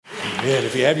Amen.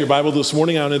 If you have your Bible this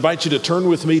morning, I would invite you to turn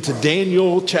with me to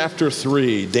Daniel chapter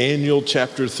 3. Daniel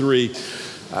chapter 3.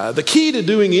 The key to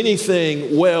doing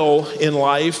anything well in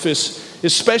life is,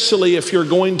 especially if you're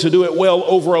going to do it well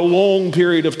over a long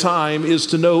period of time, is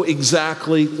to know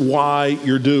exactly why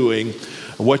you're doing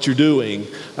what you're doing.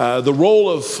 The role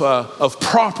of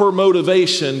proper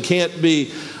motivation can't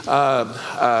be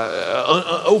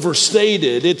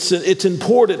overstated. It's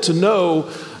important to know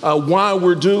why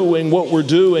we're doing what we're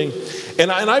doing.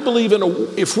 And I believe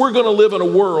if we're going to live in a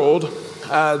world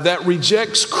that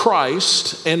rejects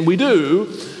Christ, and we do,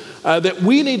 that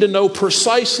we need to know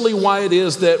precisely why it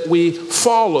is that we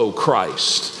follow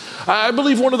Christ. I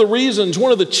believe one of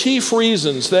the chief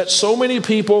reasons that so many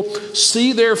people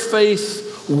see their faith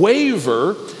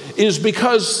waver is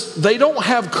because they don't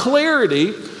have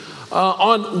clarity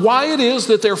on why it is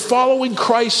that they're following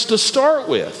Christ to start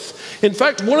with. In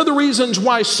fact, one of the reasons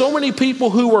why so many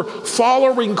people who were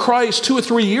following Christ 2 or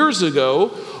 3 years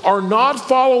ago are not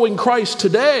following Christ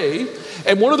today,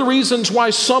 and one of the reasons why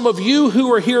some of you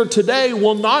who are here today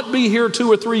will not be here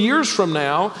 2 or 3 years from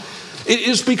now,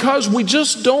 is because we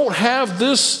just don't have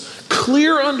this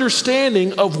clear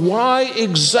understanding of why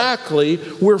exactly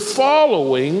we're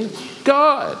following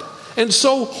God. And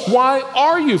so, why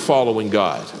are you following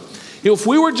God? If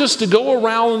we were just to go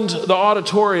around the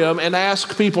auditorium and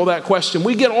ask people that question,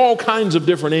 we get all kinds of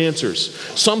different answers.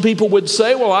 Some people would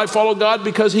say, well, I follow God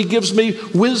because He gives me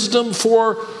wisdom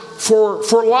for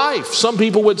life. Some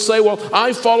people would say, well,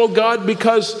 I follow God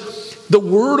because the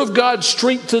Word of God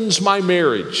strengthens my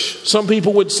marriage. Some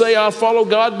people would say, I follow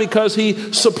God because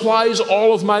He supplies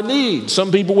all of my needs.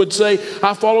 Some people would say,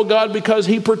 I follow God because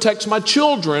He protects my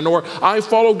children, or I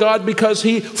follow God because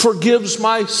He forgives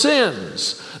my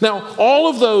sins. Now, all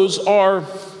of those are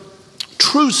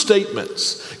true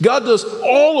statements. God does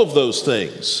all of those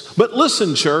things. But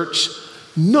listen, church,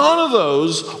 none of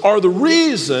those are the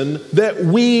reason that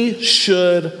we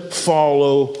should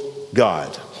follow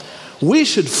God. We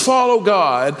should follow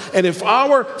God, and if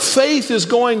our faith is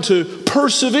going to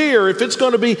persevere, if it's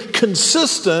going to be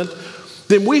consistent,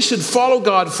 then we should follow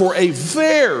God for a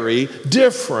very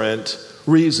different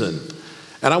reason.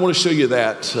 And I want to show you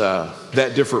that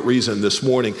different reason this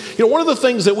morning. You know, one of the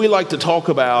things that we like to talk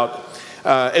about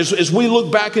as we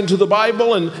look back into the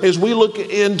Bible and as we look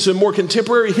into more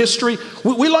contemporary history,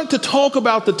 we like to talk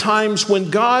about the times when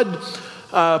God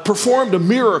performed a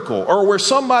miracle, or where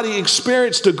somebody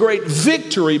experienced a great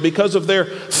victory because of their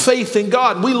faith in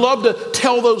God. We love to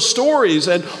tell those stories,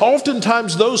 and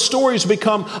oftentimes those stories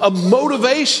become a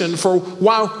motivation for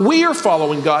why we are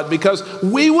following God, because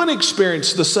we would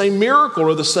experience the same miracle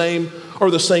or the same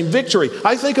victory.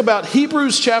 I think about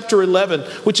Hebrews chapter 11,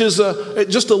 which is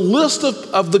just a list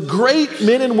of the great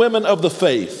men and women of the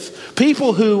faith,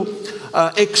 people who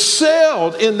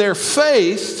excelled in their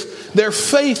faith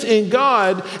in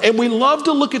God, and we love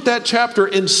to look at that chapter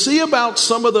and see about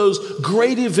some of those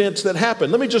great events that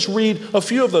happened. Let me just read a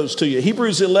few of those to you.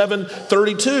 Hebrews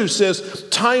 11:32 says,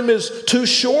 time is too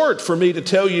short for me to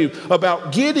tell you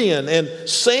about Gideon and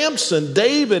Samson,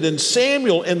 David and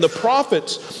Samuel and the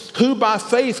prophets, who by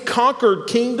faith conquered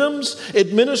kingdoms,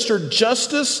 administered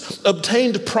justice,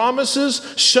 obtained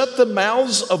promises, shut the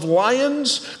mouths of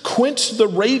lions, quenched the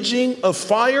raging of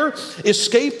fire,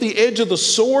 escaped the edge of the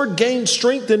sword, gained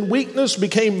strength in weakness,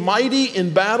 became mighty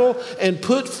in battle, and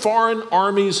put foreign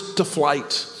armies to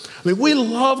flight. I mean, we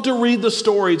love to read the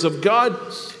stories of God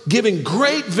giving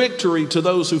great victory to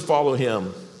those who follow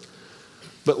Him.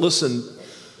 But listen,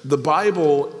 the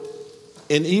Bible,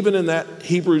 and even in that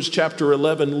Hebrews chapter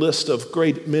 11 list of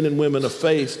great men and women of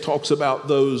faith, talks about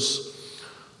those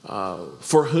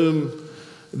for whom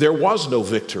there was no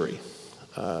victory.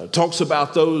 Talks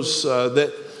about those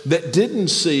that didn't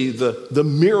see the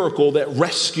miracle that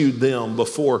rescued them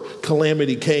before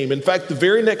calamity came. In fact, the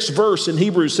very next verse in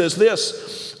Hebrews says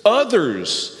this: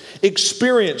 others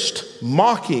experienced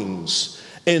mockings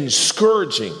and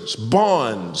scourgings,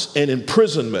 bonds and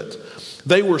imprisonment.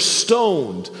 They were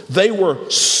stoned. They were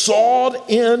sawed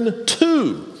in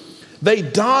two. They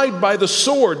died by the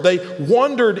sword. They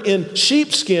wandered in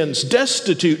sheepskins,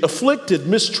 destitute, afflicted,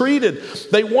 mistreated.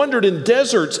 They wandered in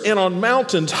deserts and on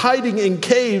mountains, hiding in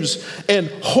caves and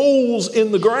holes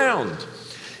in the ground.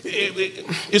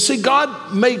 You see,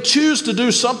 God may choose to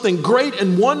do something great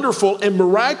and wonderful and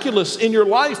miraculous in your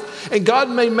life, and God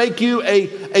may make you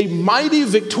a mighty,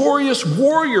 victorious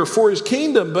warrior for His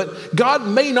kingdom, but God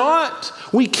may not.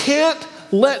 We can't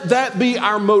let that be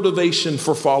our motivation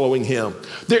for following Him.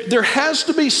 There has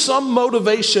to be some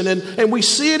motivation, and we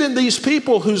see it in these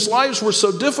people whose lives were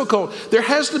so difficult. There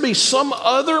has to be some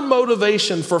other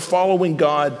motivation for following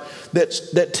God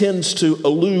that tends to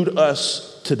elude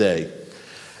us today.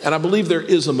 And I believe there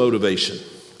is a motivation.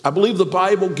 I believe the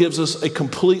Bible gives us a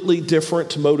completely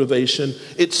different motivation.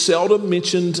 It's seldom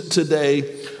mentioned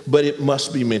today, but it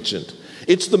must be mentioned.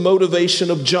 It's the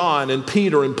motivation of John and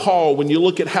Peter and Paul. When you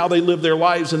look at how they lived their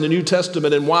lives in the New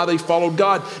Testament and why they followed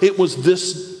God, it was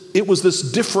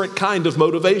this different kind of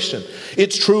motivation.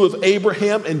 It's true of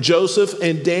Abraham and Joseph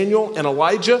and Daniel and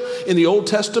Elijah in the Old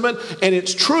Testament, and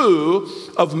it's true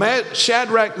of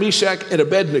Shadrach, Meshach, and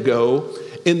Abednego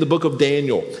in the book of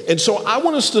Daniel. And so I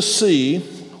want us to see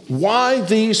why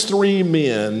these three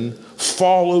men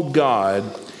followed God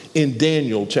in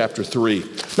Daniel chapter 3.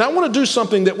 Now I want to do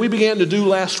something that we began to do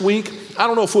last week. I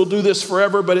don't know if we'll do this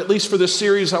forever, but at least for this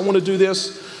series, I want to do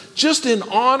this just in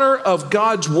honor of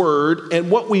God's word and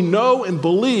what we know and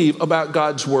believe about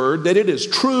God's word, that it is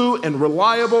true and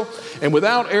reliable and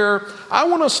without error. I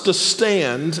want us to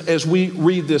stand as we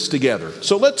read this together.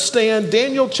 So let's stand,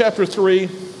 Daniel chapter 3.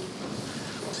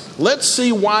 Let's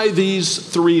see why these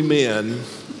three men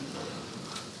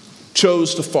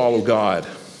chose to follow God.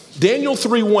 Daniel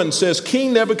 3:1 says,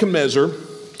 King Nebuchadnezzar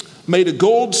made a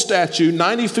gold statue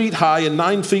 90 feet high and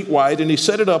 9 feet wide, and he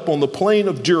set it up on the plain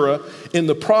of Dura in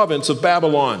the province of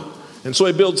Babylon. And so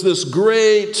he builds this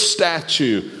great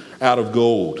statue out of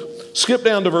gold. Skip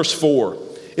down to verse 4.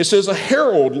 It says, a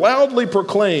herald loudly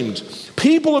proclaimed,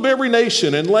 people of every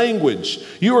nation and language,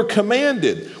 you are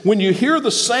commanded, when you hear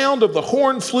the sound of the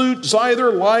horn, flute,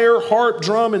 zither, lyre, harp,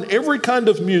 drum, and every kind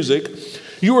of music,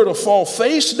 you are to fall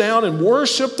face down and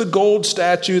worship the gold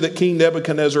statue that King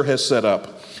Nebuchadnezzar has set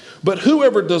up. But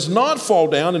whoever does not fall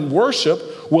down and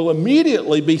worship will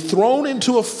immediately be thrown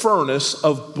into a furnace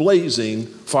of blazing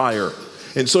fire.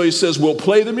 And so he says, we'll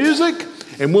play the music,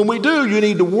 and when we do, you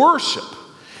need to worship.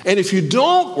 And if you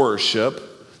don't worship,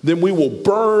 then we will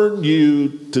burn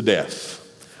you to death.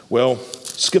 Well,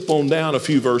 skip on down a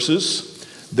few verses.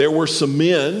 There were some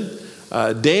men.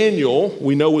 Daniel,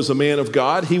 we know, was a man of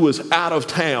God. He was out of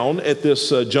town at this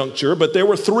juncture. But there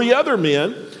were three other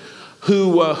men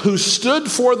who stood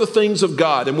for the things of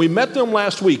God. And we met them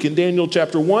last week in Daniel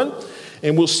chapter 1.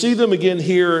 And we'll see them again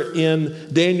here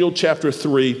in Daniel chapter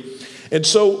 3. And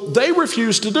so they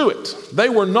refused to do it. They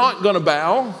were not going to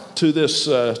bow to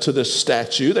this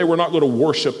statue. They were not going to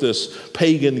worship this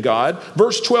pagan god.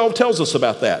 Verse 12 tells us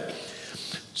about that.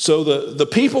 So the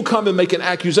people come and make an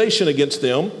accusation against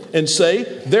them and say,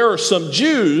 there are some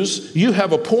Jews you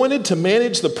have appointed to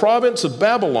manage the province of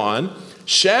Babylon,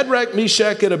 Shadrach,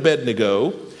 Meshach, and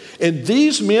Abednego, and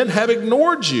these men have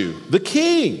ignored you, the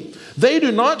king. They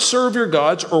do not serve your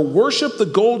gods or worship the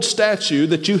gold statue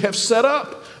that you have set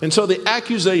up. And so the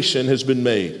accusation has been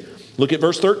made. Look at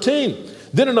verse 13.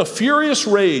 Then in a furious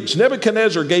rage,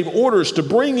 Nebuchadnezzar gave orders to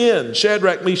bring in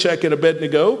Shadrach, Meshach, and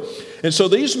Abednego. And so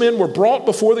these men were brought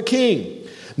before the king.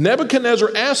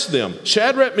 Nebuchadnezzar asked them,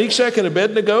 Shadrach, Meshach, and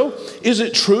Abednego, is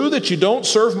it true that you don't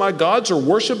serve my gods or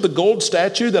worship the gold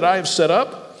statue that I have set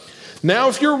up? Now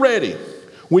if you're ready,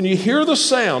 when you hear the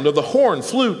sound of the horn,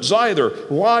 flute, zither,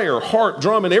 lyre, harp,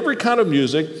 drum, and every kind of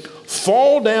music,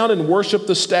 fall down and worship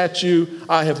the statue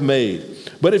I have made.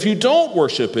 But if you don't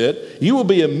worship it, you will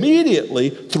be immediately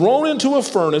thrown into a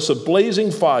furnace of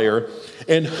blazing fire.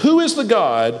 And who is the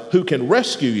God who can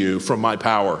rescue you from my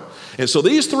power? And so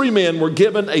these three men were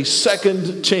given a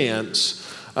second chance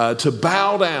to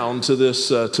bow down to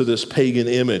this pagan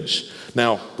image.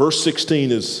 Now, verse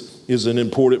 16 is an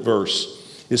important verse.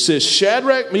 It says,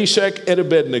 Shadrach, Meshach, and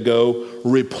Abednego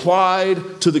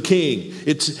replied to the king.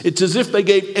 It's as if they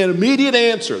gave an immediate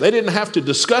answer. They didn't have to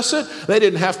discuss it. They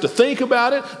didn't have to think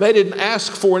about it. They didn't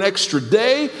ask for an extra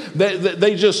day.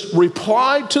 They just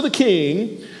replied to the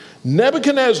king,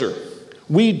 Nebuchadnezzar,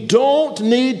 we don't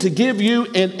need to give you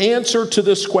an answer to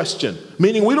this question.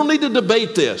 Meaning we don't need to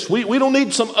debate this. We don't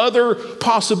need some other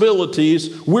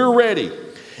possibilities. We're ready.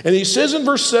 And he says in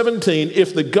verse 17,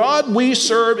 if the God we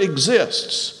serve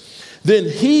exists, then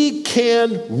he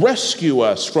can rescue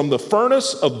us from the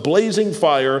furnace of blazing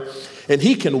fire, and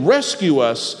he can rescue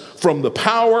us from the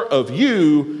power of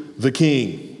you, the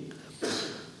king.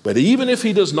 But even if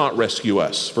he does not rescue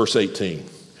us, verse 18,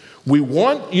 we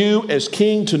want you as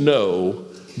king to know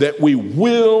that we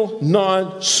will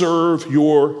not serve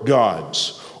your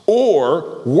gods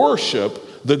or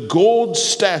worship the gold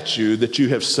statue that you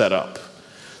have set up.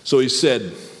 So he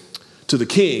said to the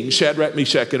king, Shadrach,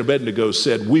 Meshach, and Abednego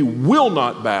said, we will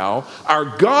not bow.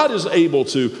 Our God is able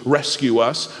to rescue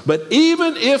us. But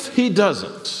even if he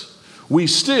doesn't, we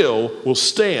still will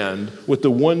stand with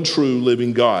the one true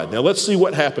living God. Now let's see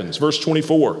what happens. Verse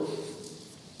 24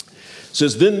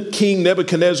 says, then King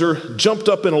Nebuchadnezzar jumped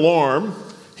up in alarm.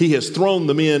 He has thrown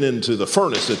the men into the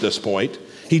furnace at this point.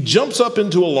 He jumps up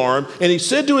into alarm and he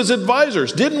said to his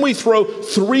advisors, didn't we throw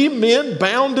 3 men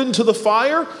bound into the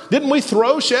fire? Didn't we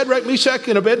throw Shadrach, Meshach,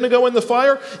 and Abednego in the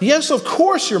fire? Yes, of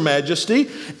course, your majesty,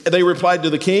 they replied to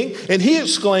the king. And he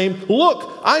exclaimed,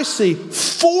 look, I see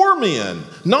 4 men,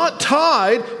 not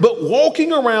tied, but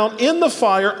walking around in the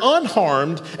fire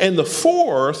unharmed, and the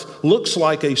 4th looks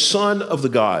like a son of the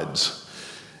gods.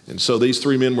 And so these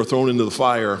 3 men were thrown into the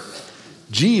fire.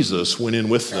 Jesus went in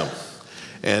with them.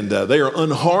 And they are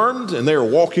unharmed, and they are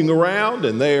walking around,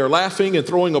 and they are laughing and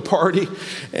throwing a party.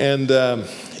 And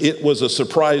it was a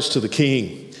surprise to the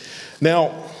king.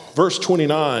 Now, verse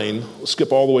 29, we'll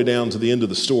skip all the way down to the end of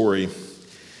the story.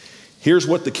 Here's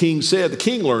what the king said. The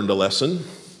king learned a lesson.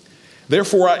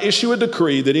 Therefore, I issue a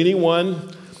decree that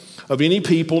anyone of any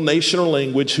people, nation, or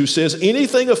language who says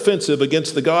anything offensive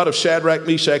against the God of Shadrach,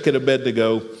 Meshach, and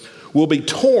Abednego will be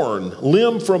torn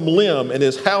limb from limb and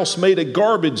his house made a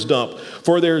garbage dump.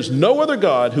 For there is no other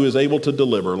God who is able to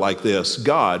deliver like this.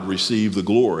 God received the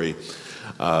glory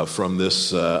from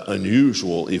this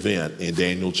unusual event in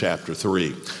Daniel chapter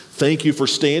 3. Thank you for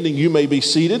standing. You may be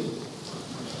seated.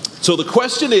 So the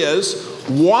question is,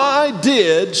 why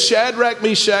did Shadrach,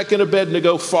 Meshach, and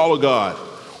Abednego follow God?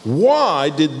 Why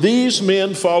did these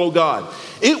men follow God?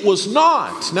 It was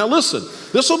not. Now listen,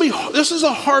 this is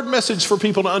a hard message for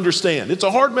people to understand. It's a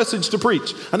hard message to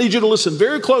preach. I need you to listen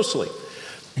very closely.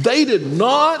 They did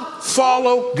not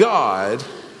follow God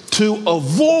to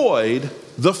avoid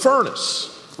the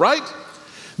furnace, right?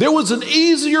 There was an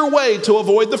easier way to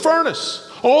avoid the furnace.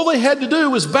 All they had to do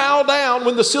was bow down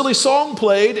when the silly song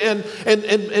played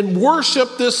and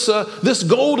worship this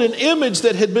golden image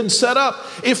that had been set up.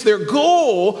 If their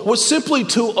goal was simply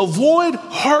to avoid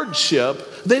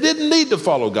hardship, they didn't need to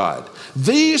follow God.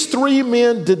 These 3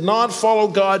 men did not follow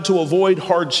God to avoid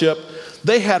hardship.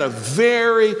 They had a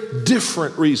very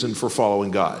different reason for following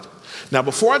God. Now,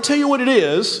 before I tell you what it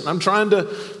is, I'm trying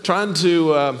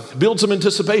to build some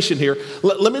anticipation here.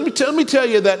 Let me tell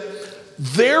you that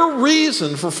their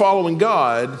reason for following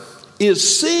God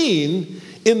is seen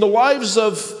in the lives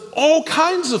of all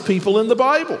kinds of people in the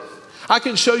Bible. I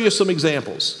can show you some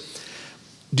examples.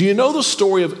 Do you know the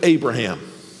story of Abraham?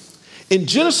 In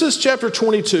Genesis chapter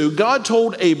 22, God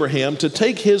told Abraham to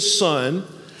take his son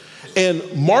and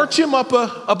march him up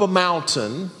a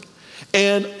mountain.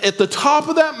 And at the top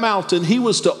of that mountain, he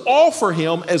was to offer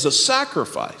him as a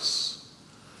sacrifice.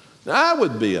 Now, that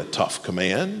would be a tough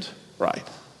command, right?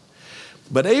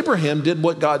 But Abraham did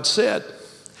what God said.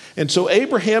 And so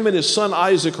Abraham and his son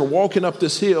Isaac are walking up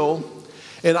this hill,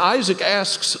 and Isaac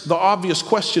asks the obvious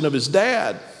question of his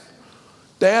dad.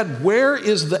 Dad, where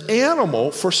is the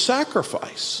animal for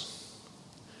sacrifice?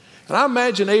 And I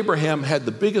imagine Abraham had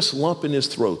the biggest lump in his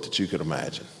throat that you could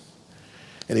imagine.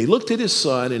 And he looked at his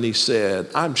son and he said,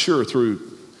 I'm sure through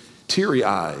teary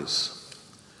eyes,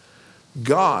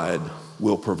 God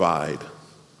will provide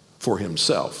for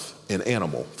himself an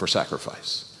animal for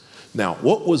sacrifice. Now,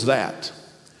 what was that?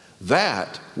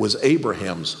 That was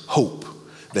Abraham's hope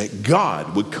that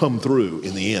God would come through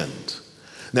in the end.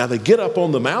 Now, they get up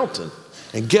on the mountain,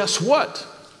 and guess what?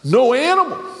 No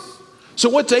animal. So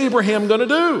what's Abraham going to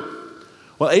do?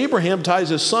 Well, Abraham ties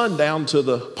his son down to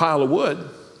the pile of wood,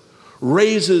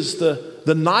 raises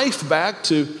the knife back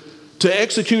to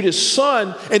execute his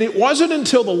son, and it wasn't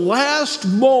until the last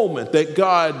moment that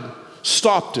God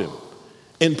stopped him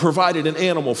and provided an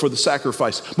animal for the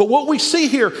sacrifice. But what we see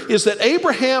here is that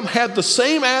Abraham had the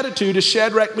same attitude as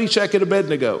Shadrach, Meshach, and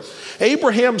Abednego.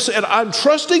 Abraham said, I'm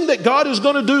trusting that God is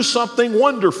going to do something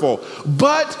wonderful,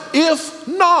 but if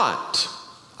not,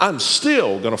 I'm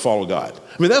still going to follow God.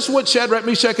 I mean, that's what Shadrach,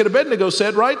 Meshach, and Abednego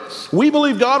said, right? We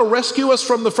believe God will rescue us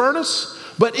from the furnace,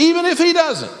 but even if he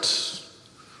doesn't,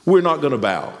 we're not going to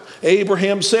bow.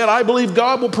 Abraham said, I believe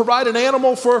God will provide an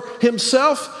animal for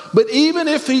himself, but even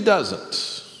if he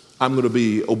doesn't, I'm going to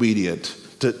be obedient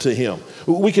to him.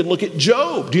 We can look at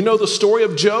Job. Do you know the story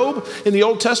of Job? In the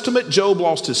Old Testament, Job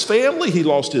lost his family, he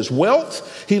lost his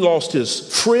wealth, he lost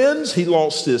his friends, he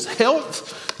lost his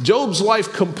health. Job's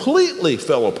life completely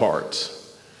fell apart.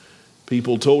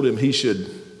 People told him he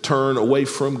should turn away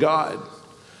from God,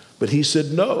 but he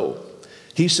said no.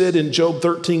 He said in Job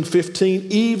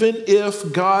 13:15, even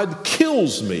if God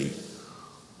kills me,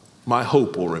 my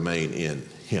hope will remain in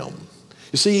him.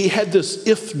 You see, he had this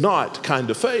if not kind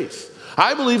of faith.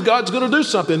 I believe God's going to do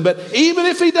something, but even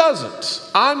if he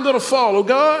doesn't, I'm going to follow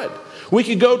God. We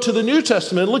could go to the New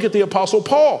Testament and look at the Apostle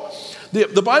Paul.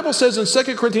 The Bible says in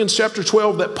 2 Corinthians chapter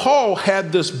 12 that Paul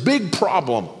had this big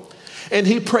problem. And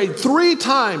he prayed 3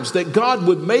 times that God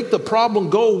would make the problem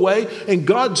go away. And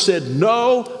God said,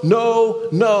 no, no,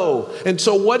 no. And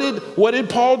so what did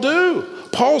Paul do?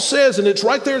 Paul says, and it's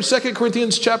right there in 2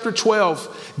 Corinthians chapter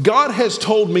 12, God has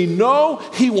told me, no,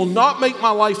 he will not make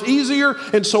my life easier.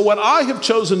 And so what I have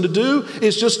chosen to do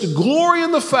is just to glory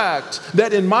in the fact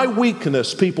that in my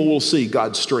weakness, people will see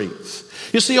God's strength.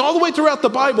 You see, all the way throughout the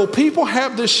Bible, people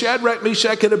have this Shadrach,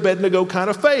 Meshach, and Abednego kind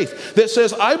of faith that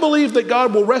says, I believe that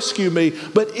God will rescue me,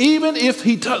 but even if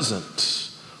he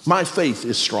doesn't, my faith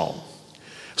is strong.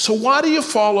 So why do you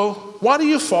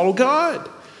follow God?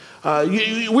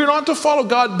 We're not to follow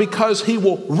God because he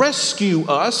will rescue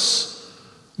us,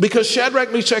 because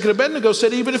Shadrach, Meshach, and Abednego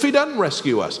said even if he doesn't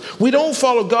rescue us. We don't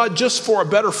follow God just for a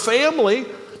better family.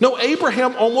 No,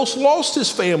 Abraham almost lost his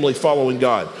family following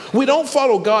God. We don't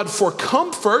follow God for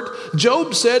comfort.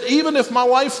 Job said, even if my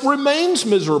life remains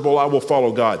miserable, I will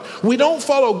follow God. We don't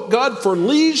follow God for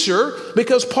leisure,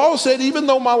 because Paul said, even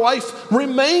though my life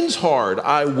remains hard,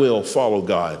 I will follow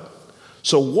God.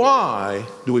 So why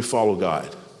do we follow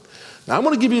God? Now, I'm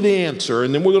going to give you the answer,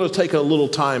 and then we're going to take a little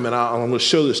time, and I'm going to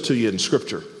show this to you in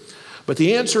Scripture. But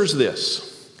the answer is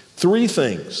this: 3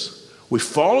 things. We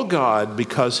follow God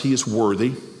because he is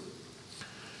worthy.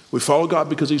 We follow God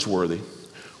because he's worthy.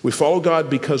 We follow God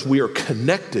because we are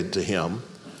connected to him.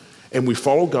 And we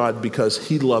follow God because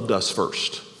he loved us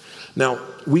first. Now,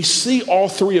 we see all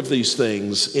 3 of these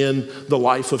things in the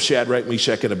life of Shadrach,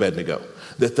 Meshach, and Abednego.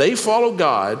 That they followed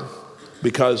God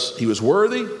because he was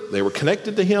worthy, they were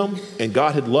connected to him, and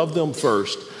God had loved them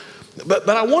first. But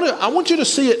I want you to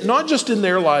see it not just in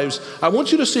their lives. I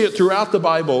want you to see it throughout the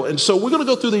Bible. And so we're going to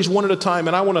go through these one at a time.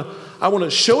 And I want to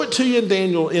show it to you in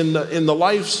Daniel, in the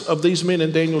lives of these men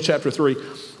in Daniel chapter 3.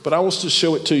 But I want to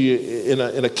show it to you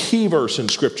in a key verse in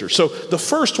Scripture. So the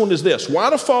first one is this: why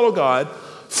to follow God?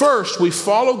 First, we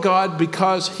follow God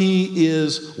because he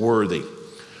is worthy.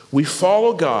 We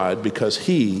follow God because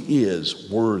he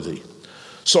is worthy.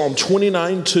 Psalm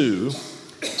 29:2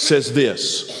 says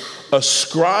this: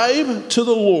 ascribe to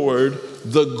the Lord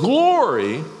the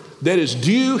glory that is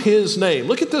due his name.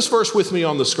 Look at this verse with me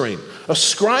on the screen.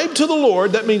 Ascribe to the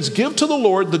Lord, that means give to the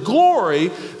Lord the glory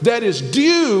that is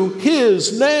due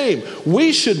his name.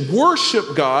 We should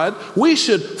worship God. We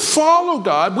should follow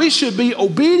God. We should be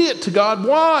obedient to God.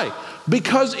 Why?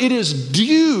 Because it is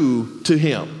due to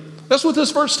him. That's what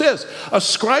this verse says.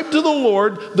 Ascribe to the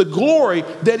Lord the glory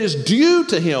that is due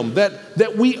to him,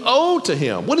 that we owe to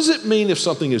him. What does it mean if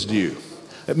something is due?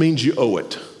 It means you owe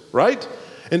it, right?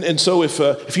 And so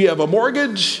if you have a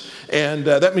mortgage, and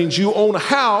that means you own a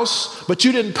house, but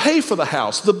you didn't pay for the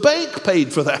house. The bank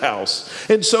paid for the house.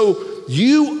 And so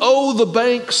you owe the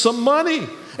bank some money.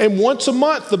 And once a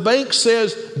month, the bank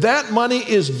says that money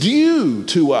is due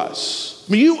to us.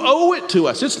 I mean, you owe it to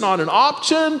us. It's not an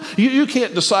option. You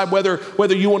can't decide whether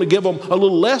you want to give them a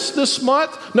little less this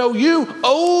month. No, you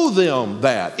owe them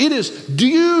that. It is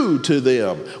due to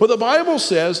them. Well, the Bible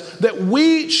says that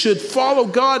we should follow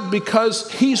God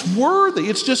because he's worthy.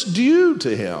 It's just due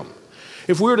to him.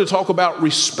 If we were to talk about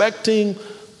respecting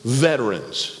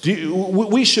veterans,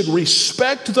 we should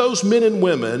respect those men and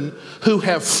women who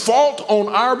have fought on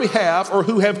our behalf or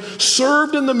who have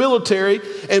served in the military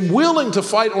and willing to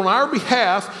fight on our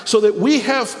behalf so that we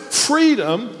have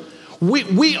freedom.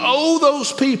 We owe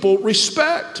those people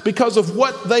respect because of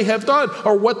what they have done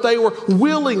or what they were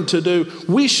willing to do.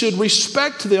 We should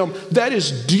respect them. That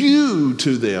is due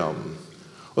to them.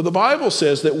 Well, the Bible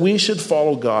says that we should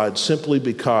follow God simply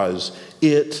because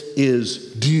it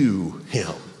is due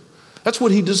him. That's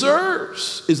what he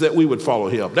deserves, is that we would follow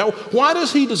him. Now, why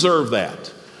does he deserve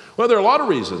that? Well, there are a lot of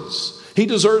reasons. He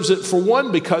deserves it, for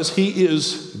one, because he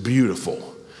is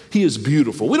beautiful. He is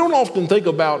beautiful. We don't often think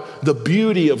about the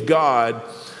beauty of God,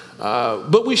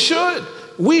 but we should.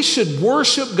 We should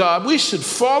worship God. We should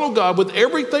follow God with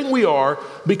everything we are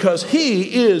because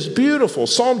he is beautiful.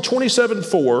 Psalm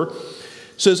 27:4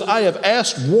 says, I have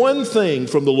asked one thing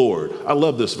from the Lord. I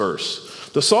love this verse.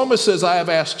 The psalmist says, I have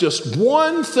asked just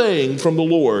one thing from the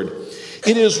Lord.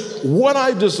 It is what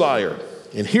I desire.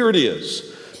 And here it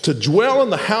is: to dwell in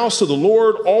the house of the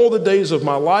Lord all the days of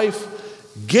my life,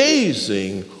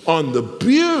 gazing on the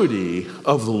beauty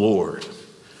of the Lord.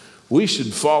 We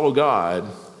should follow God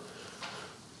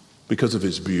because of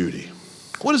his beauty.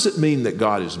 What does it mean that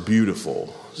God is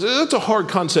beautiful? That's a hard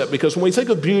concept because when we think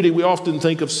of beauty, we often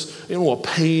think of a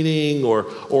painting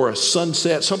or a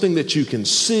sunset, something that you can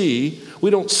see. We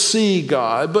don't see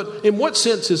God, but in what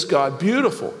sense is God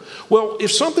beautiful? Well,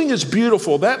 if something is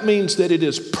beautiful, that means that it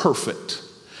is perfect.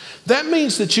 That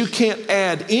means that you can't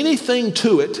add anything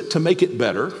to it to make it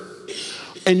better,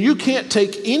 and you can't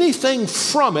take anything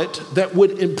from it that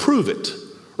would improve it.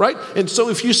 Right? And so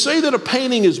if you say that a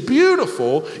painting is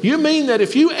beautiful, you mean that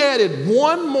if you added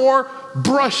one more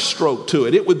brushstroke to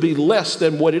it, it would be less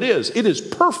than what it is. It is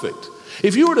perfect.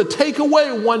 If you were to take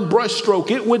away one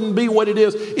brushstroke, it wouldn't be what it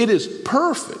is. It is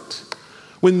perfect.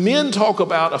 When men talk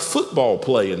about a football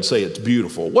play and say it's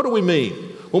beautiful, what do we mean?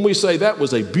 When we say that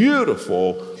was a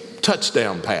beautiful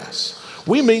touchdown pass,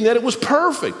 we mean that it was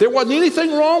perfect. There wasn't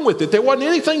anything wrong with it. There wasn't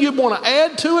anything you'd want to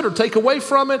add to it or take away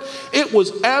from it. It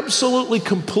was absolutely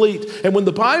complete. And when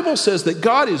the Bible says that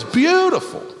God is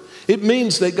beautiful, it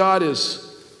means that God is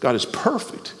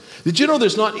perfect. Did you know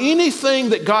there's not anything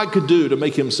that God could do to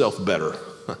make himself better?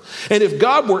 And if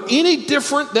God were any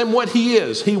different than what he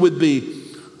is, he would be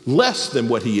less than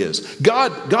what he is.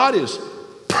 God is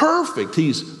perfect.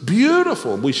 He's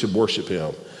beautiful. We should worship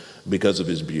him because of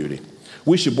his beauty.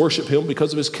 We should worship him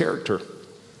because of his character.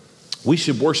 We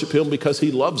should worship him because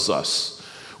he loves us.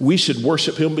 We should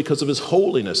worship him because of his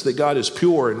holiness, that God is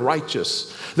pure and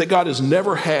righteous, that God has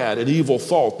never had an evil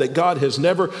thought, that God has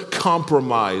never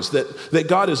compromised, that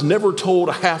God has never told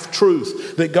a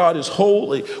half-truth, that God is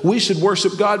holy. We should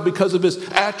worship God because of his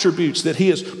attributes, that he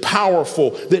is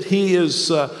powerful, that he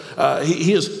is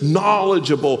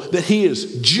knowledgeable, that he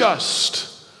is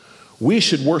just. We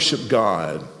should worship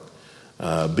God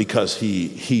because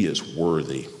he is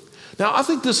worthy. Now, I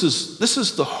think this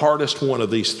is the hardest one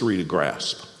of these three to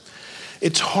grasp.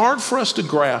 It's hard for us to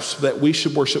grasp that we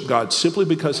should worship God simply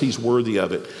because he's worthy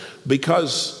of it.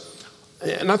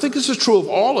 And I think this is true of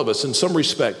all of us in some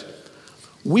respect,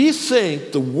 we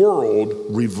think the world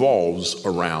revolves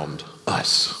around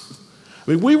us. I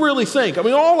mean, we really think,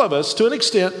 all of us to an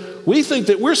extent, we think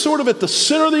that we're sort of at the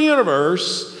center of the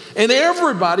universe and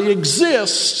everybody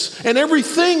exists and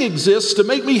everything exists to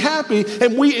make me happy,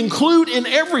 and we include in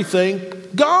everything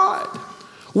God.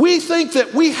 We think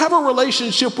that we have a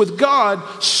relationship with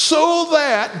God so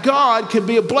that God can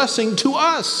be a blessing to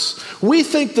us. We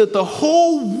think that the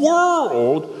whole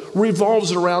world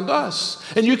revolves around us.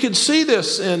 And you can see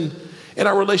this in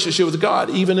our relationship with God,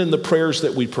 even in the prayers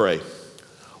that we pray.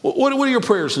 What do your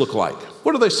prayers look like?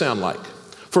 What do they sound like?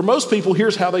 For most people,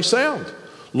 here's how they sound.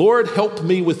 Lord, help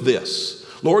me with this.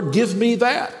 Lord, give me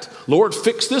that. Lord,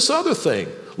 fix this other thing.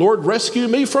 Lord, rescue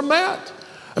me from that.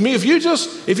 If you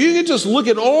could just look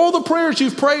at all the prayers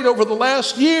you've prayed over the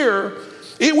last year,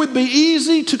 it would be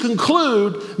easy to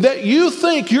conclude that you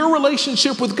think your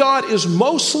relationship with God is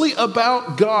mostly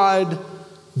about God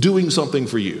doing something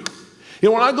for you.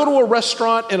 When I go to a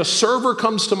restaurant and a server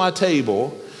comes to my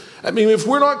table, if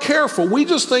we're not careful, we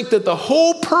just think that the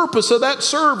whole purpose of that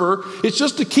server is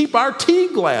just to keep our tea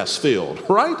glass filled,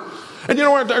 right? And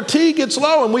our tea gets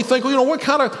low and we think, what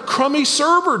kind of crummy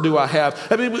server do I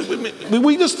have?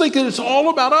 We just think that it's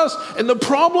all about us. And the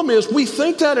problem is we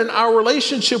think that in our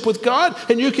relationship with God,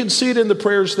 and you can see it in the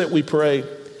prayers that we pray.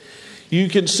 You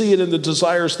can see it in the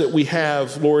desires that we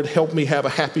have. Lord, help me have a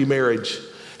happy marriage.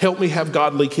 Help me have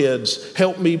godly kids.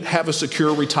 Help me have a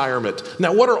secure retirement.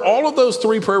 Now, what are all of those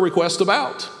three prayer requests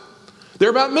about? They're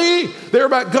about me. They're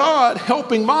about God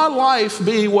helping my life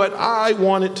be what I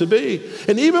want it to be.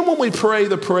 And even when we pray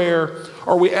the prayer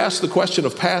or we ask the question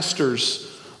of pastors,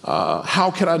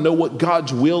 how can I know what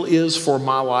God's will is for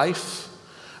my life?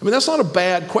 That's not a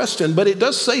bad question, but it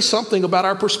does say something about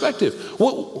our perspective.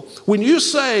 When you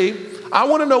say, I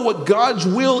want to know what God's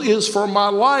will is for my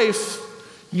life,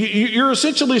 you're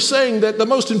essentially saying that the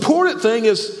most important thing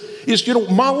is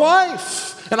my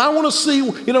life. And I want to see,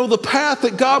 the path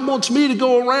that God wants me to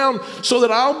go around so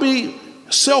that I'll be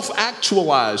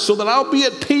self-actualized, so that I'll be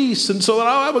at peace, and so that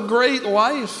I'll have a great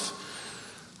life.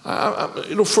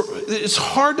 It's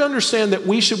hard to understand that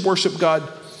we should worship God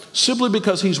simply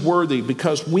because he's worthy,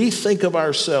 because we think of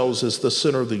ourselves as the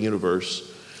center of the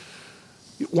universe.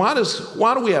 Why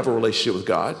do we have a relationship with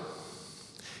God?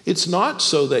 It's not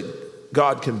so that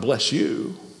God can bless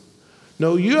you.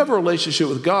 No, you have a relationship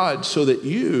with God so that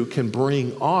you can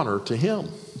bring honor to him.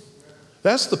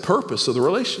 That's the purpose of the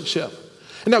relationship.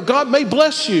 And now God may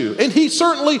bless you, and he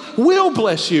certainly will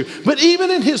bless you. But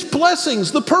even in his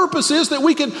blessings, the purpose is that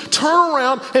we can turn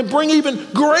around and bring even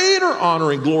greater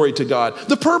honor and glory to God.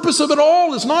 The purpose of it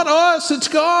all is not us, it's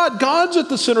God. God's at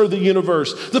the center of the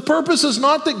universe. The purpose is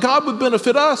not that God would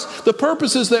benefit us. The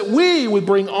purpose is that we would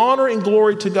bring honor and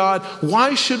glory to God.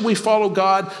 Why should we follow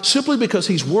God? Simply because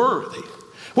he's worthy.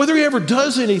 Whether he ever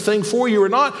does anything for you or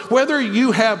not, whether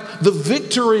you have the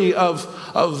victory of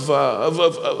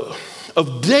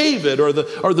David or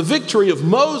the victory of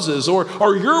Moses,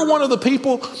 or you're one of the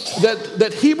people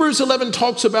that Hebrews 11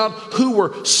 talks about who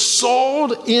were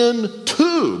sawed in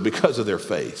two because of their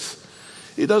faith.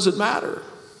 It doesn't matter.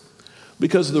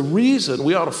 Because the reason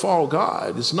we ought to follow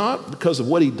God is not because of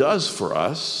what he does for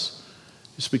us.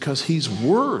 It's because he's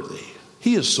worthy.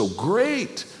 He is so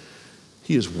great.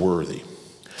 He is worthy.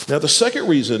 Now, the second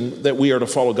reason that we are to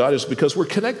follow God is because we're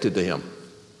connected to him.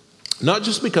 Not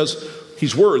just because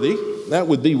he's worthy, that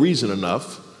would be reason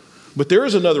enough, but there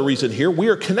is another reason here. We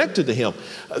are connected to him.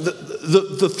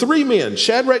 The three men,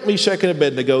 Shadrach, Meshach, and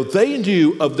Abednego, they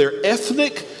knew of their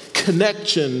ethnic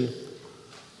connection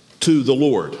to the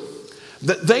Lord.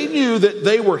 They knew that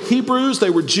they were Hebrews, they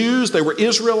were Jews, they were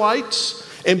Israelites,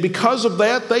 and because of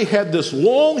that, they had this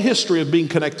long history of being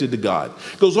connected to God.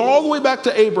 It goes all the way back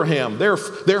to Abraham, their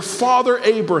father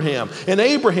Abraham. And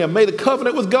Abraham made a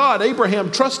covenant with God.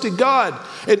 Abraham trusted God,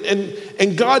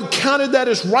 and God counted that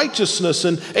as righteousness,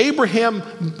 and Abraham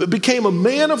became a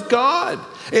man of God.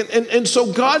 And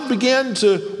so God began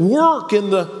to work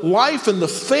in the life and the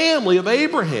family of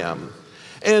Abraham.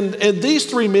 And these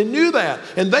three men knew that,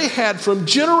 and they had from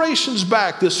generations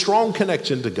back this strong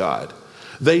connection to God.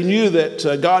 They knew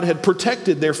that God had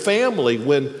protected their family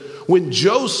when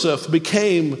Joseph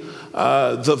became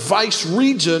the vice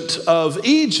regent of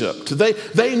Egypt.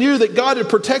 They knew that God had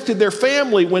protected their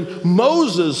family when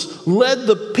Moses led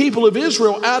the people of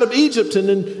Israel out of Egypt and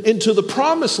into the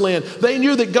promised land. They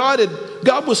knew that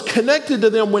God was connected to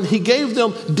them when he gave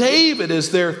them David as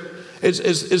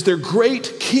their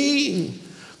great king.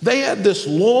 They had this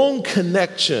long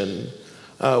connection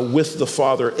with the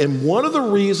Father. And one of the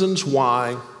reasons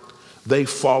why they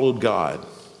followed God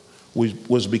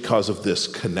was because of this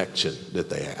connection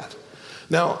that they had.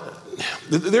 Now,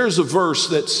 there's a verse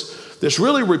that's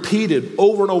really repeated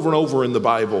over and over and over in the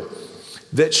Bible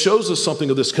that shows us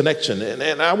something of this connection.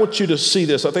 And I want you to see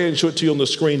this. I think I can show it to you on the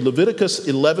screen. Leviticus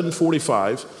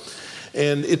 11:45.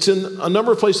 And it's in a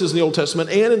number of places in the Old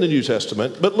Testament and in the New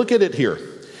Testament. But look at it here.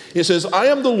 It says, I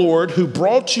am the Lord who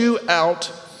brought you out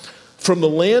from the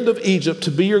land of Egypt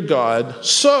to be your God.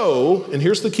 So, and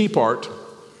here's the key part,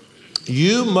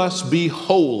 you must be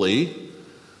holy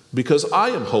because I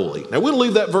am holy. Now, we'll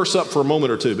leave that verse up for a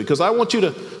moment or two because I want you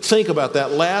to think about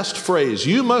that last phrase.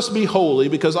 You must be holy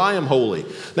because I am holy.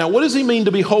 Now, what does he mean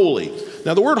to be holy?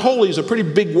 Now, the word holy is a pretty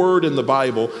big word in the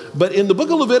Bible, but in the book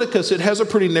of Leviticus, it has a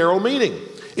pretty narrow meaning.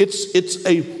 It's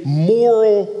a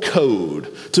moral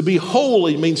code. To be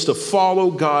holy means to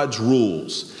follow God's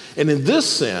rules. And in this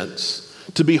sense,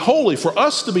 to be holy, for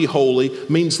us to be holy,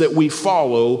 means that we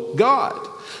follow God.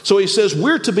 So he says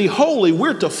we're to be holy,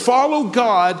 we're to follow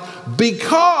God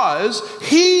because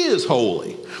he is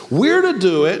holy. We're to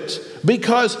do it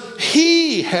because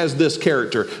he has this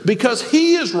character, because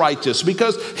he is righteous,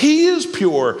 because he is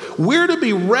pure. We're to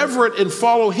be reverent and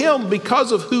follow him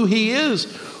because of who he is.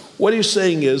 What he's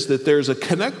saying is that there's a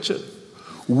connection.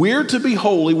 We're to be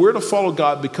holy, we're to follow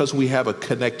God because we have a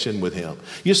connection with him.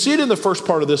 You see it in the first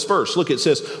part of this verse. Look, it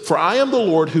says, for I am the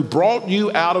Lord who brought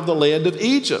you out of the land of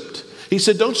Egypt. He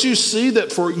said, don't you see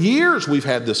that for years we've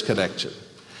had this connection?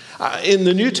 In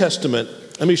the New Testament,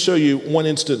 let me show you one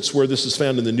instance where this is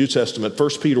found in the New Testament. 1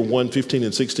 Peter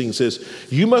 1:15-16 says,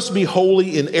 you must be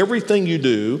holy in everything you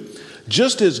do,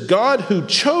 just as God who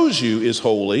chose you is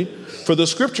holy. For the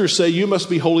scriptures say you must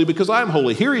be holy because I am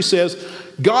holy. Here he says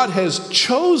God has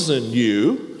chosen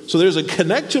you. So there's a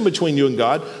connection between you and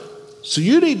God. So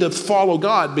you need to follow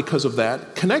God because of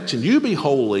that connection. You be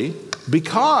holy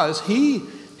because he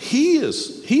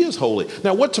is holy.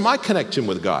 Now, what's my connection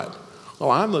with God?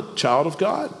 Well, I'm the child of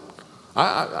God.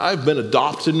 I've been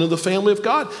adopted into the family of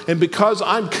God. And because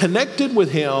I'm connected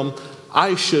with him,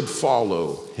 I should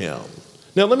follow him.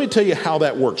 Now, let me tell you how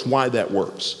that works, why that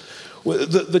works.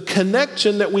 The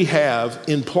connection that we have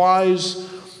implies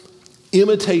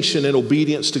imitation and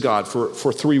obedience to God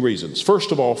for three reasons.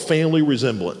 First of all, family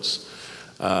resemblance.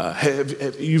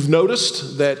 You've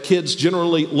noticed that kids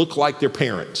generally look like their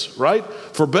parents, right?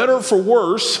 For better or for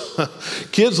worse,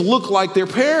 kids look like their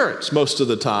parents most of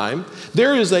the time.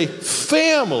 There is a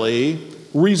family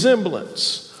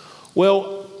resemblance.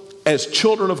 Well, as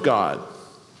children of God,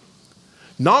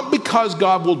 not because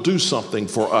God will do something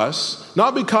for us,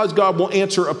 not because God will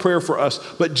answer a prayer for us,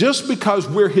 but just because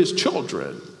we're his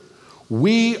children,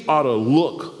 we ought to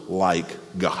look like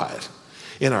God.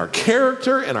 In our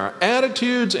character, in our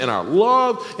attitudes, in our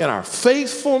love, in our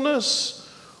faithfulness,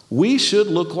 we should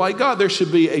look like God. There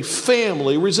should be a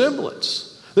family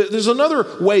resemblance. There's another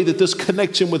way that this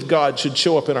connection with God should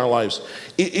show up in our lives.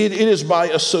 It is by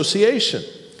association.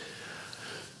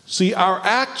 See, our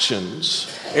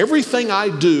actions, everything I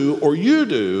do or you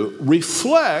do,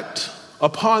 reflect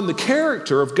upon the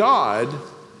character of God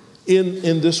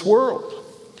in this world.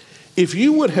 If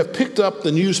you would have picked up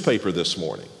the newspaper this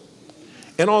morning,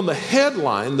 and on the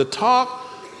headline, the top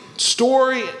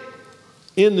story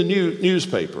in the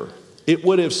newspaper, it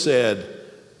would have said,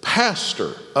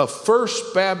 Pastor of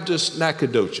First Baptist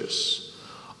Nacogdoches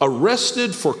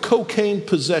arrested for cocaine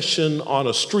possession on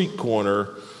a street corner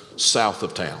south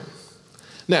of town.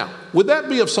 Now, would that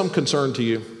be of some concern to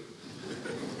you?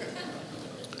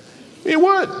 It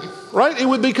would, right? It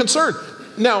would be concern.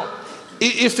 Now,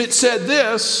 if it said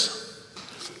this,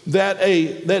 that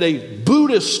a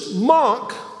Buddhist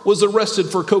monk was arrested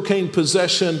for cocaine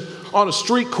possession on a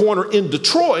street corner in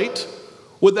Detroit,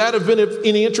 would that have been of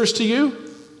any interest to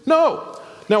you? No.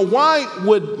 Now, why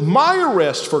would my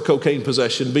arrest for cocaine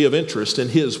possession be of interest and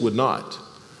his would not?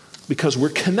 Because we're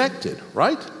connected,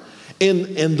 right?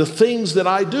 And the things that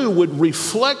I do would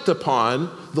reflect upon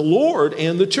the Lord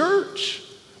and the church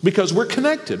because we're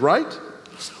connected, right?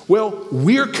 Well,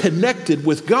 we're connected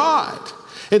with God.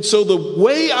 And so the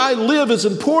way I live is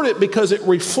important because it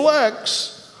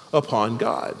reflects upon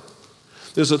God.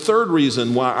 There's a third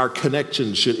reason why our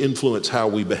connections should influence how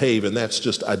we behave, and that's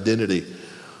just identity.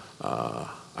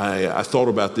 I thought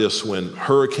about this when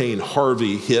Hurricane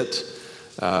Harvey hit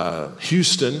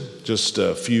Houston just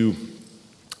a few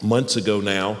months ago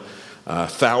now.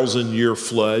 1,000-year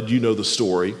flood, you know the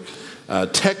story.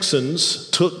 Texans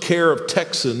took care of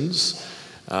Texans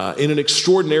in an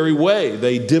extraordinary way.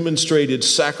 They demonstrated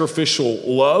sacrificial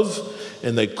love,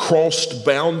 and they crossed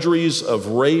boundaries of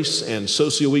race and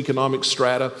socioeconomic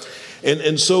strata.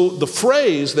 And so the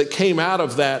phrase that came out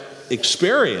of that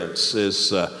experience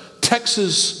is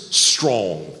Texas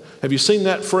strong. Have you seen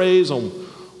that phrase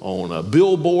on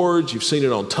billboards? You've seen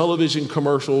it on television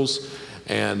commercials.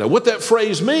 And what that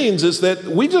phrase means is that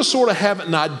we just sort of have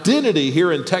an identity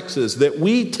here in Texas that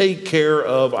we take care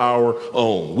of our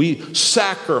own. We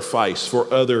sacrifice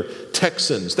for other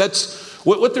Texans. That's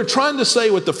what they're trying to say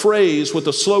with the phrase, with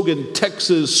the slogan,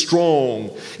 Texas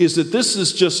strong, is that this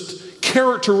is just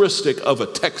characteristic of a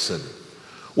Texan.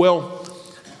 Well,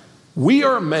 we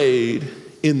are made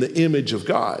in the image of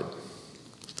God.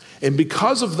 And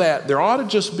because of that, there ought to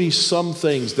just be some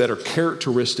things that are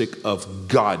characteristic of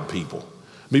God people.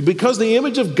 I mean, because the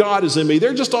image of God is in me,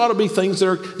 there just ought to be things that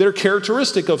are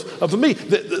characteristic of me.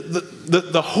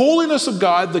 The holiness of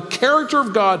God, the character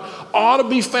of God ought to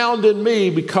be found in me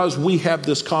because we have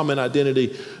this common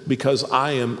identity, because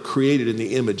I am created in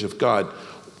the image of God.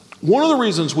 One of the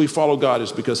reasons we follow God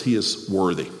is because he is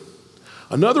worthy.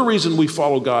 Another reason we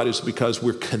follow God is because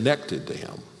we're connected to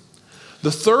him.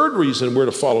 The third reason we're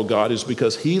to follow God is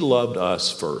because he loved us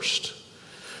first.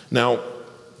 Now,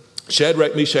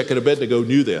 Shadrach, Meshach, and Abednego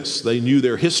knew this. They knew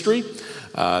their history.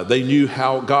 They knew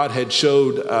how God had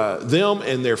showed them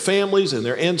and their families and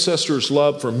their ancestors'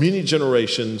 love for many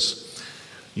generations.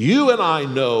 You and I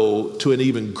know to an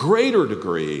even greater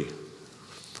degree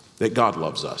that God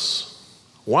loves us.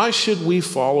 Why should we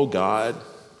follow God?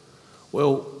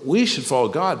 Well, we should follow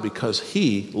God because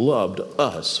he loved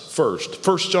us first.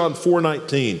 1 John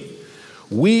 4:19.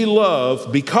 We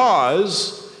love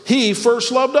because he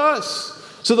first loved us.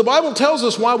 So the Bible tells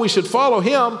us why we should follow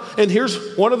him, and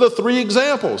here's one of the three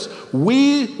examples.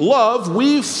 We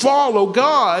follow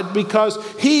God because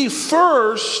he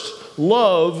first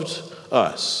loved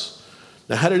us.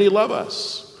 Now, how did he love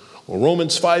us? Well,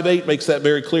 Romans 5:8 makes that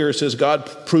very clear. It says God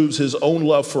proves his own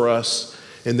love for us,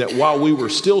 and that while we were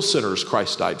still sinners,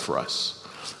 Christ died for us.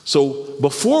 So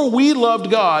before we loved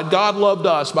God, God loved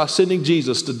us by sending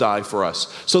Jesus to die for us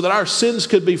so that our sins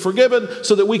could be forgiven,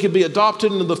 so that we could be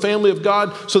adopted into the family of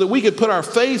God, so that we could put our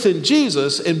faith in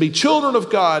Jesus and be children of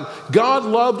God. God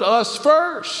loved us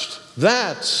first.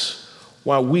 That's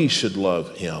why we should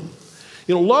love him.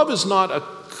 You know, love is not a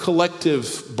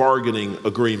collective bargaining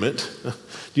agreement. Do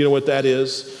you know what that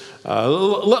is?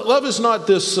 Love is not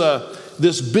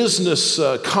this business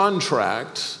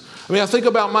contract. I mean, I think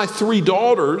about my three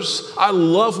daughters. I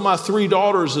love my three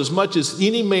daughters as much as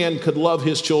any man could love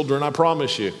his children, I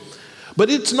promise you. But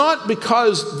it's not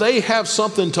because they have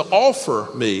something to offer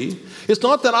me. It's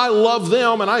not that I love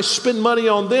them and I spend money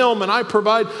on them and I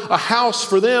provide a house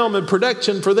for them and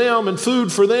protection for them and food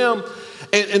for them.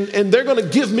 And they're going to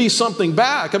give me something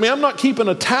back. I mean, I'm not keeping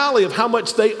a tally of how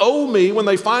much they owe me when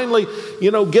they finally,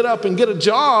 get up and get a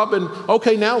job and,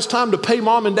 okay, now it's time to pay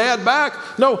mom and dad back.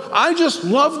 No, I just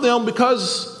love them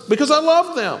because I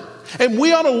love them. And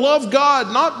we ought to love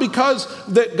God, not because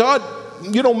that God,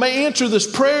 may answer this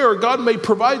prayer or God may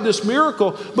provide this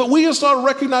miracle, but we just ought to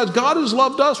recognize God has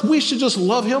loved us. We should just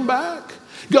love him back.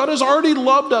 God has already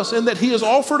loved us in that he has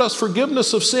offered us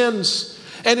forgiveness of sins.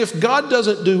 And if God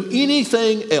doesn't do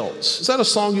anything else, is that a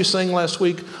song you sang last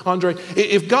week, Andre?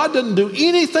 If God doesn't do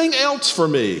anything else for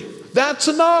me, that's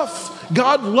enough.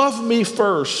 God loved me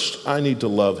first. I need to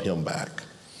love him back.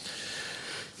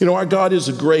 Our God is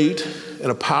a great and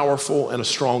a powerful and a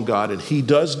strong God, and he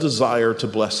does desire to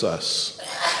bless us.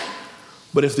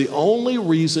 But if the only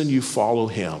reason you follow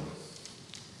him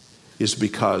is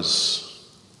because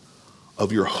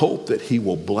of your hope that he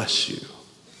will bless you,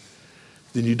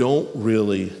 then you don't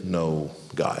really know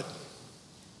God.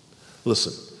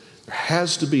 Listen, there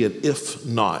has to be an if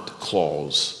not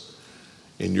clause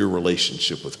in your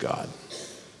relationship with God.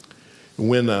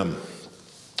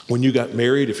 When you got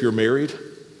married, if you're married,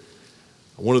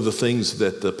 one of the things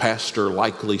that the pastor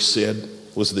likely said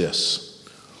was this: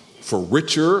 for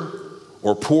richer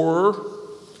or poorer,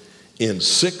 in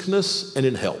sickness and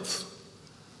in health.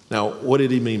 Now, what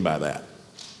did he mean by that?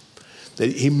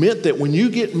 That he meant that when you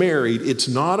get married, it's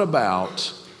not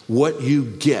about what you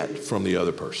get from the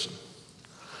other person.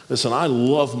 Listen, I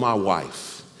love my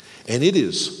wife, and it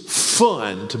is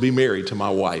fun to be married to my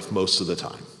wife most of the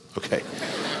time, okay?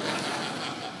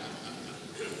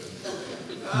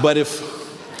 But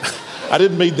if, I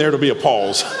didn't mean there to be a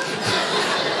pause.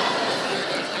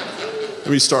 Let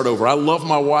me start over. I love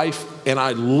my wife, and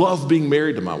I love being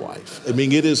married to my wife. I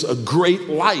mean, it is a great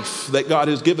life that God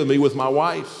has given me with my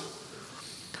wife.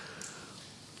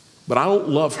 But I don't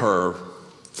love her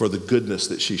for the goodness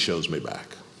that she shows me back.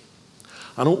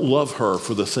 I don't love her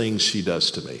for the things she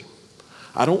does to me.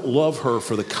 I don't love her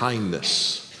for the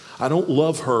kindness. I don't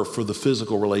love her for the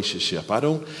physical relationship.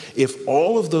 If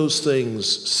all of those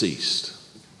things ceased,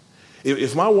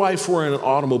 if my wife were in an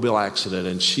automobile accident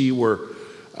and she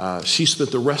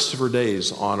spent the rest of her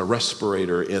days on a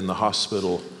respirator in the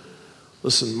hospital,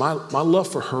 listen, my love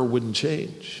for her wouldn't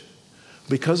change.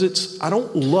 Because I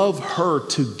don't love her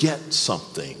to get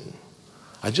something.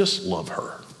 I just love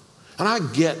her. And I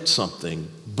get something,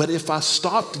 but if I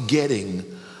stopped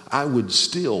getting, I would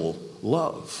still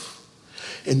love.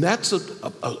 And that's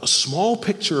a small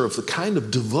picture of the kind of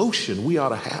devotion we ought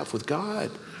to have with God.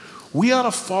 We ought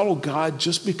to follow God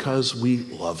just because we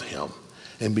love him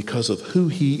and because of who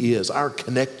he is, our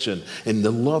connection and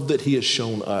the love that he has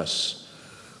shown us,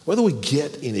 whether we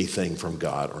get anything from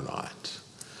God or not.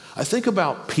 I think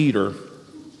about Peter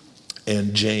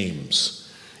and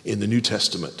James in the New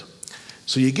Testament.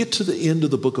 So you get to the end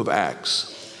of the book of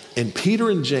Acts, and Peter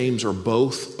and James are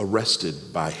both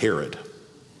arrested by Herod.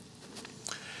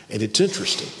 And it's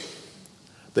interesting.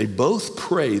 They both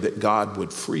pray that God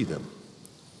would free them.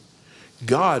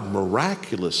 God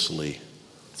miraculously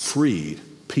freed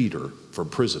Peter from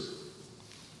prison.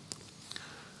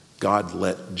 God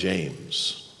let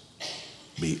James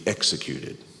be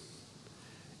executed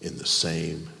in the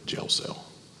same jail cell.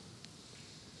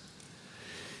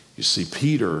 You see,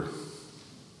 Peter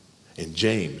and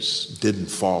James didn't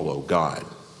follow God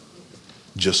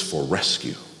just for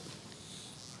rescue.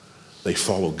 They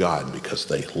followed God because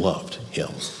they loved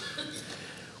him.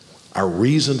 Our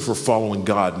reason for following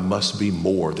God must be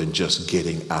more than just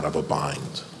getting out of a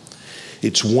bind.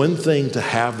 It's one thing to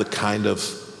have the kind of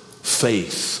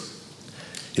faith.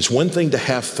 It's one thing to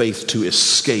have faith to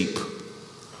escape.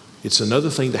 It's another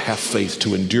thing to have faith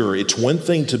to endure. It's one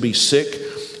thing to be sick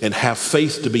and have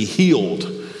faith to be healed.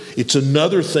 It's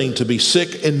another thing to be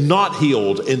sick and not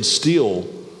healed and still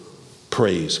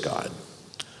praise God.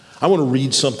 I want to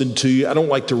read something to you. I don't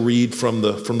like to read from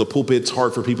the pulpit. It's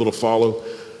hard for people to follow.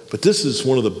 But this is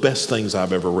one of the best things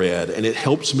I've ever read, and it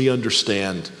helps me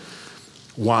understand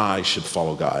why I should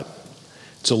follow God.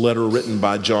 It's a letter written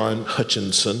by John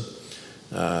Hutchinson,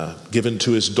 given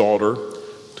to his daughter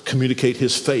to communicate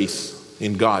his faith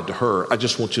in God to her. I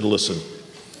just want you to listen.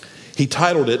 He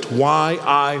titled it, Why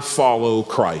I Follow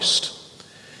Christ.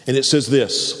 And it says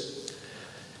this.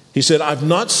 He said, I've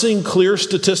not seen clear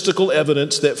statistical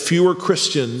evidence that fewer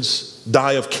Christians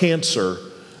die of cancer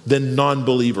than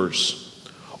non-believers,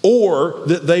 or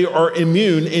that they are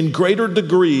immune in greater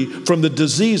degree from the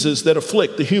diseases that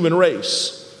afflict the human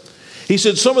race. He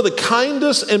said, some of the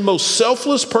kindest and most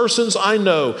selfless persons I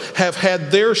know have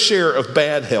had their share of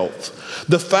bad health.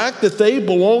 The fact that they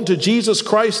belong to Jesus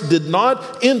Christ did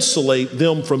not insulate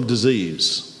them from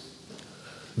disease.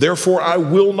 Therefore, I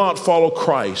will not follow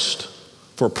Christ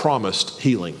for promised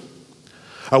healing.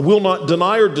 I will not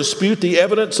deny or dispute the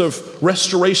evidence of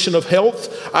restoration of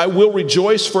health. I will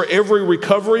rejoice for every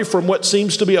recovery from what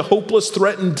seems to be a hopeless,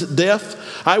 threatened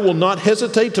death. I will not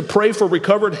hesitate to pray for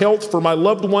recovered health for my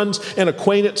loved ones and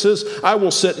acquaintances. I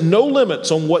will set no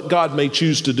limits on what God may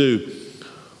choose to do.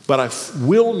 But I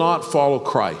will not follow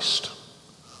Christ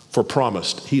for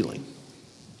promised healing.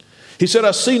 He said,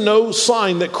 I see no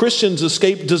sign that Christians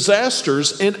escape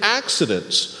disasters and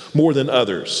accidents more than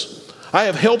others. I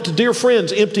have helped dear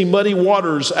friends empty muddy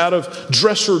waters out of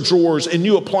dresser drawers and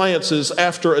new appliances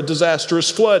after a disastrous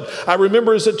flood. I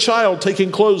remember as a child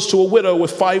taking clothes to a widow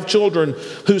with 5 children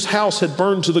whose house had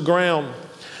burned to the ground.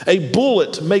 A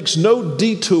bullet makes no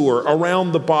detour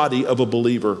around the body of a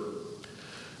believer.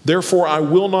 Therefore, I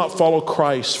will not follow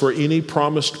Christ for any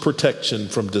promised protection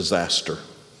from disaster.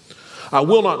 I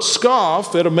will not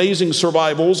scoff at amazing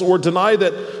survivals or deny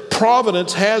that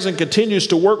providence has and continues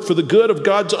to work for the good of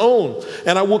God's own.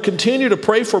 And I will continue to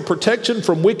pray for protection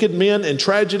from wicked men and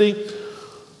tragedy,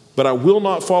 but I will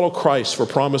not follow Christ for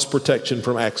promised protection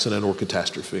from accident or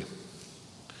catastrophe.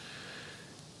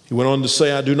 He went on to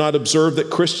say, I do not observe that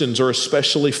Christians are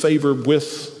especially favored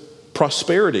with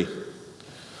prosperity.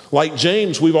 Like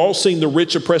James, we've all seen the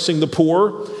rich oppressing the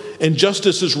poor, and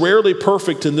justice is rarely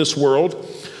perfect in this world.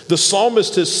 The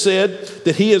psalmist has said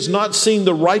that he has not seen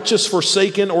the righteous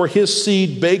forsaken or his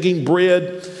seed begging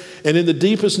bread. And in the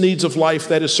deepest needs of life,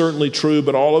 that is certainly true,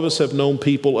 but all of us have known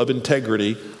people of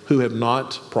integrity who have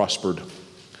not prospered.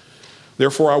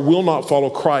 Therefore, I will not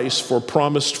follow Christ for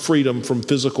promised freedom from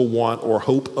physical want or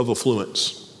hope of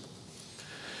affluence.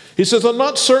 He says, I'm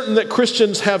not certain that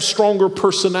Christians have stronger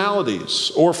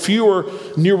personalities or fewer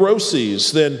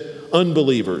neuroses than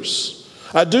unbelievers.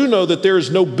 I do know that there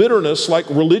is no bitterness like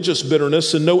religious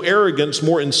bitterness and no arrogance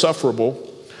more insufferable.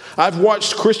 I've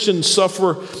watched Christians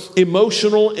suffer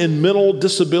emotional and mental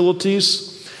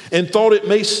disabilities and though it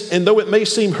may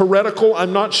seem heretical,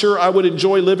 I'm not sure I would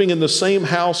enjoy living in the same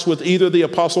house with either the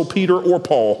Apostle Peter or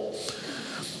Paul.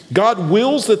 God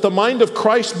wills that the mind of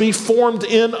Christ be formed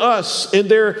in us, and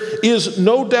there is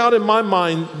no doubt in my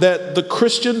mind that the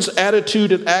Christian's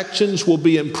attitude and actions will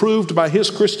be improved by his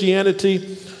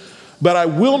Christianity, but I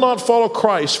will not follow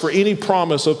Christ for any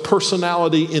promise of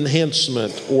personality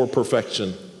enhancement or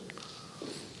perfection.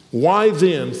 Why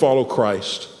then follow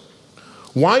Christ?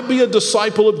 Why be a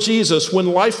disciple of Jesus when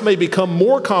life may become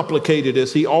more complicated,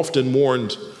 as he often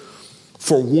warned?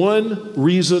 For one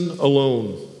reason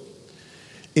alone.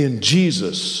 In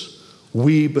Jesus,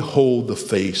 we behold the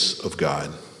face of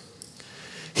God.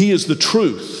 He is the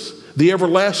truth, the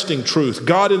everlasting truth,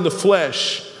 God in the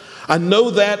flesh. I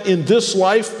know that in this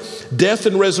life, death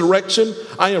and resurrection,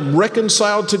 I am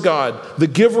reconciled to God, the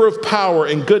giver of power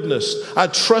and goodness. I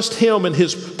trust him and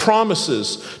his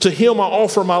promises. To him I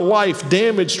offer my life,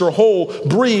 damaged or whole,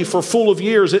 brief or full of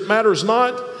years. It matters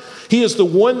not. He is the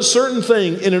one certain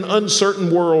thing in an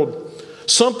uncertain world.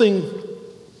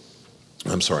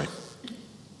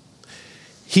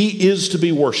 He is to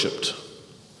be worshiped,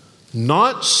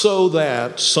 not so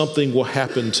that something will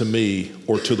happen to me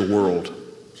or to the world.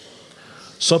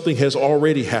 Something has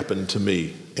already happened to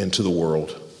me and to the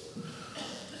world.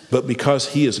 But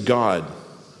because he is God,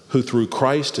 who through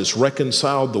Christ has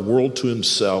reconciled the world to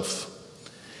himself,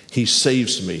 he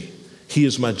saves me. He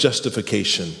is my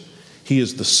justification. He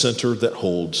is the center that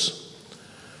holds.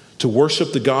 To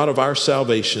worship the God of our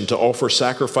salvation, to offer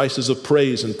sacrifices of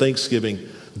praise and thanksgiving,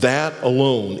 that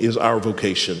alone is our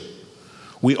vocation.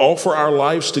 We offer our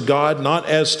lives to God not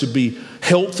as to be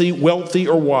healthy, wealthy,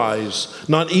 or wise,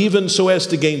 not even so as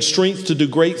to gain strength to do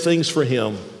great things for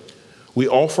him. We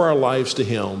offer our lives to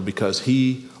him because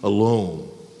he alone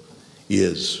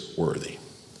is worthy.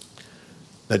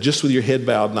 Now, just with your head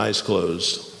bowed and eyes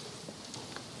closed,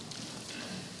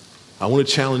 I want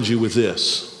to challenge you with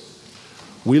this.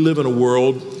 We live in a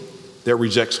world that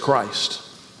rejects Christ.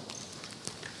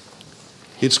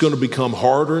 It's going to become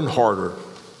harder and harder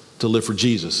to live for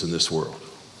Jesus in this world.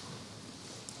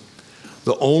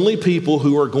 The only people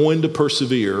who are going to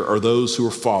persevere are those who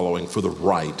are following for the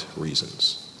right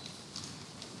reasons.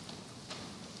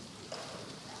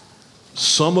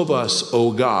 Some of us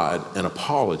owe God an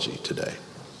apology today,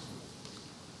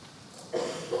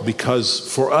 because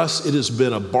for us it has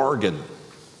been a bargain.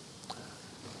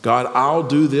 God, I'll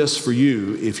do this for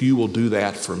you if you will do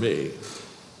that for me.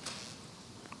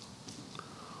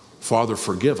 Father,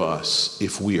 forgive us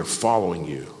if we are following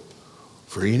you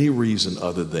for any reason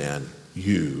other than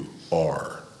you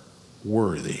are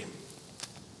worthy.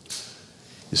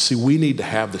 You see, we need to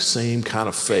have the same kind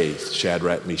of faith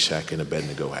Shadrach, Meshach, and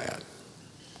Abednego had.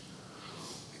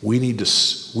 We need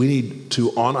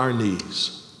to on our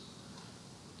knees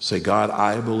say, God,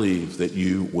 I believe that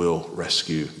you will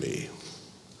rescue me.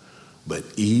 But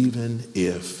even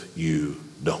if you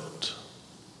don't,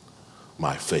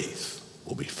 my faith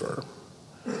will be firm.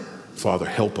 Father,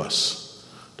 help us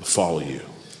to follow you,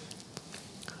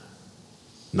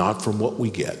 not from what we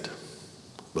get,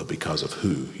 but because of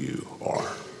who you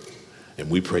are. And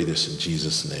we pray this in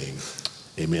Jesus' name.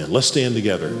 Amen. Let's stand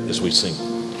together as we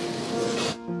sing.